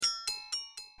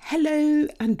Hello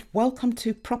and welcome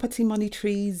to Property Money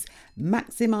Trees,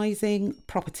 Maximising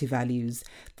Property Values,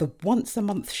 the once a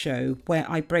month show where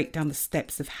I break down the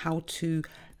steps of how to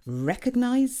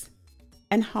recognise,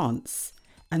 enhance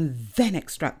and then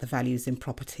extract the values in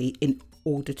property in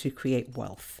order to create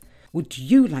wealth. Would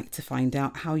you like to find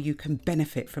out how you can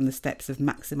benefit from the steps of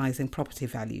maximising property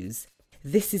values?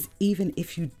 This is even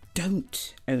if you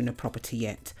don't own a property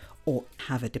yet or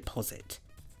have a deposit.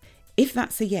 If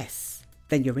that's a yes,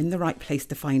 then you're in the right place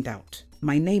to find out.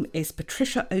 My name is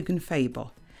Patricia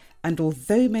Ogunfaber, and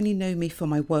although many know me for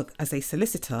my work as a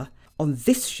solicitor, on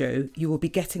this show you will be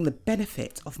getting the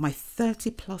benefit of my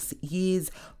 30 plus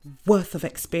years worth of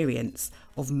experience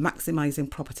of maximising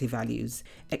property values,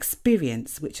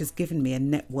 experience which has given me a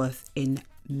net worth in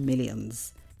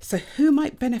millions. So who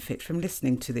might benefit from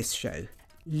listening to this show?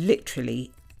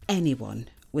 Literally anyone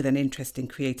with an interest in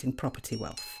creating property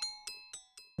wealth.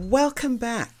 Welcome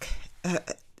back.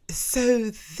 So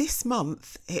this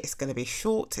month it's going to be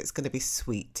short, it's going to be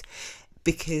sweet,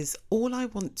 because all I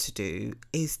want to do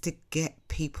is to get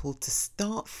people to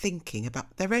start thinking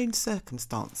about their own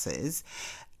circumstances,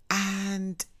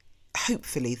 and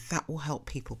hopefully that will help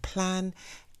people plan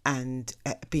and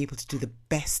be able to do the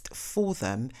best for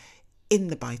them in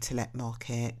the buy-to-let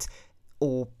market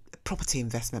or property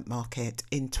investment market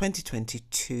in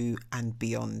 2022 and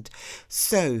beyond.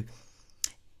 So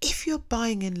if you're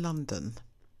buying in London,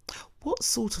 what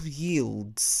sort of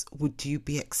yields would you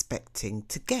be expecting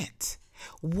to get?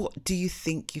 What do you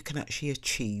think you can actually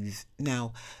achieve?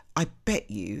 Now, I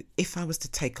bet you if I was to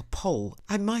take a poll,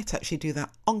 I might actually do that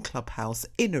on Clubhouse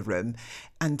in a room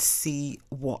and see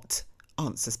what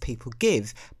answers people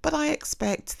give. But I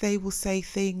expect they will say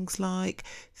things like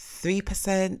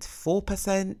 3%,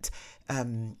 4%,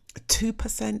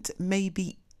 2%,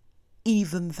 maybe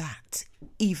even that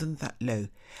low.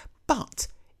 But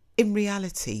in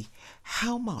reality,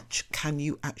 how much can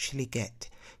you actually get?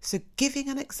 So giving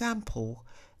an example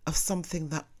of something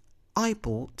that I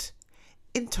bought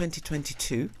in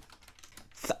 2022,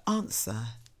 the answer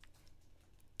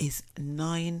is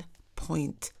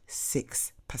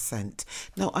 9.6%.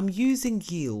 Now I'm using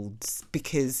yields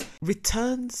because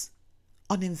returns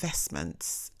on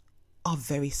investments are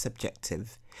very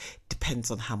subjective.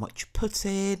 Depends on how much you put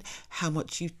in, how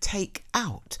much you take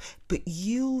out. But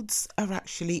yields are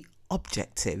actually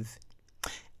objective.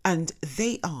 And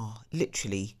they are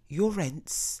literally your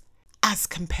rents as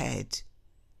compared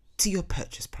to your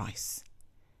purchase price.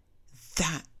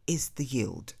 That is the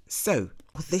yield. So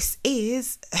this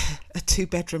is a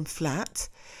 2-bedroom flat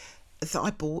that I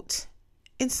bought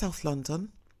in South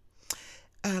London.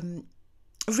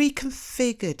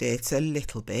 Reconfigured it a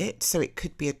little bit so it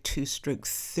could be a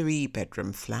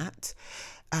 2/3-bedroom flat.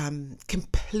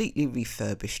 Completely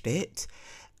refurbished it.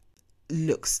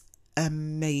 Looks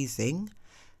amazing.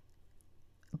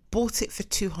 Bought it for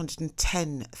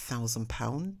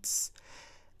 £210,000.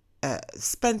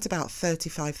 Spent about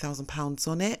 £35,000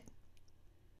 on it.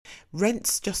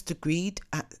 Rent's just agreed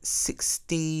at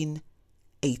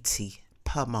 £16.80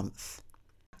 per month.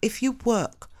 If you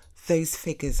work those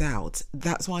figures out,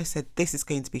 that's why I said this is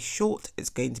going to be short,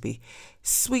 it's going to be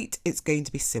sweet, it's going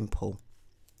to be simple.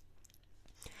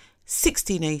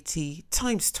 1680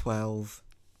 times 12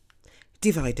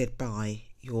 divided by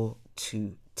your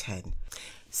 210.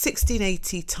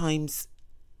 1680 times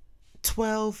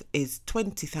 12 is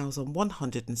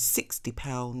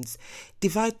 £20,160.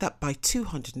 Divide that by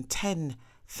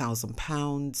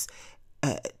 £210,000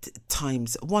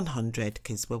 times 100,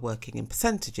 because we're working in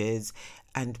percentages,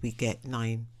 and we get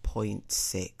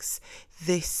 9.6.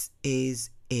 This is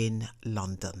in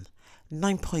London.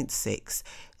 9.6.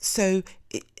 So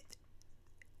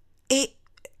it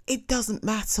doesn't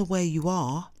matter where you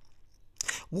are.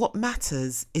 What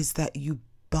matters is that you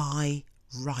buy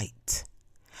right.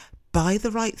 Buy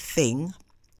the right thing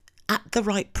at the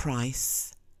right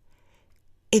price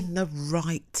in the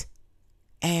right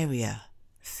area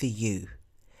for you,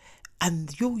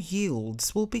 and your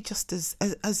yields will be just as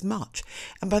much.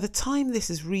 And by the time this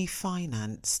is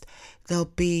refinanced, there'll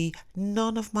be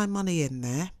none of my money in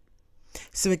there.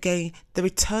 So again, the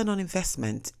return on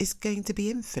investment is going to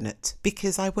be infinite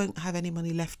because I won't have any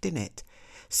money left in it.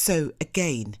 So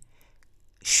again,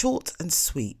 short and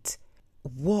sweet,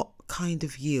 what kind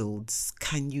of yields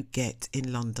can you get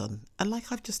in London? And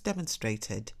like I've just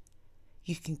demonstrated,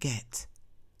 you can get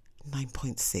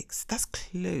 9.6. That's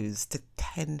close to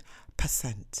 10%.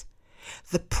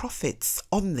 The profits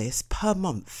on this per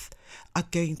month are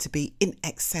going to be in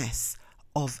excess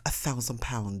of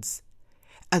 £1,000.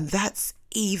 And that's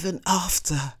even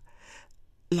after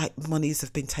monies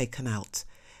have been taken out.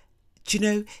 Do you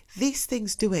know, these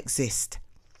things do exist.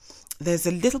 there's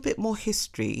a little bit more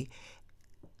history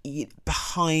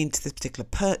behind this particular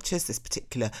purchase, this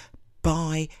particular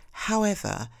buy.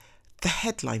 However, the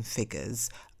headline figures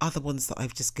are the ones that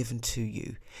I've just given to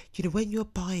you. You know, when you're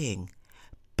buying,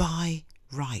 buy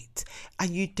right.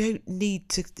 And you don't need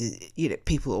to, you know,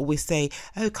 people always say,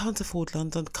 oh, can't afford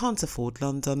London, can't afford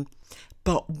London.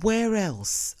 But where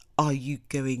else are you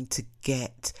going to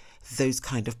get those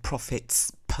kind of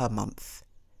profits per month?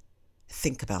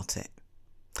 Think about it.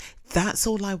 That's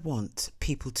all I want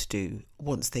people to do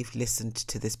once they've listened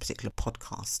to this particular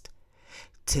podcast,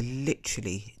 to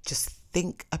literally just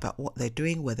think about what they're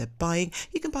doing, where they're buying.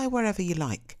 You can buy wherever you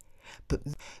like, but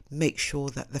make sure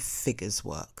that the figures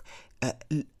work.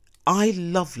 I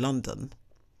love London.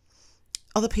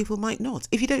 Other people might not.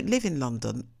 If you don't live in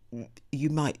London, you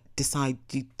might decide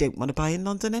you don't want to buy in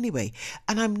London anyway.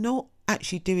 And I'm not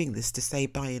actually doing this to say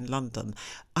buy in London.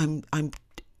 I'm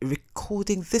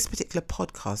recording this particular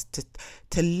podcast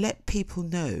to let people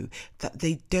know that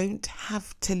they don't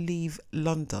have to leave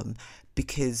London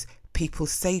because people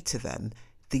say to them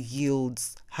the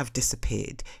yields have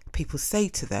disappeared. People say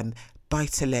to them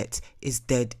buy-to-let is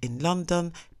dead in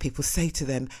London. People say to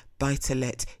them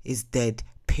buy-to-let is dead,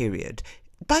 period.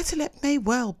 Buy-to-let may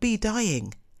well be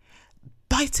dying.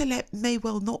 Buy-to-let may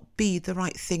well not be the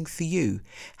right thing for you.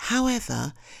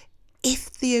 However,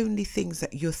 if the only things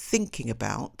that you're thinking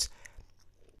about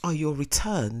are your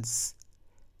returns,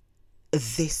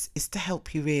 this is to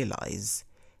help you realise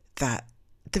that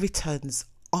the returns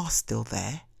are still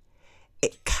there.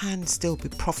 It can still be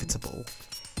profitable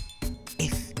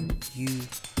if you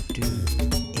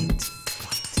do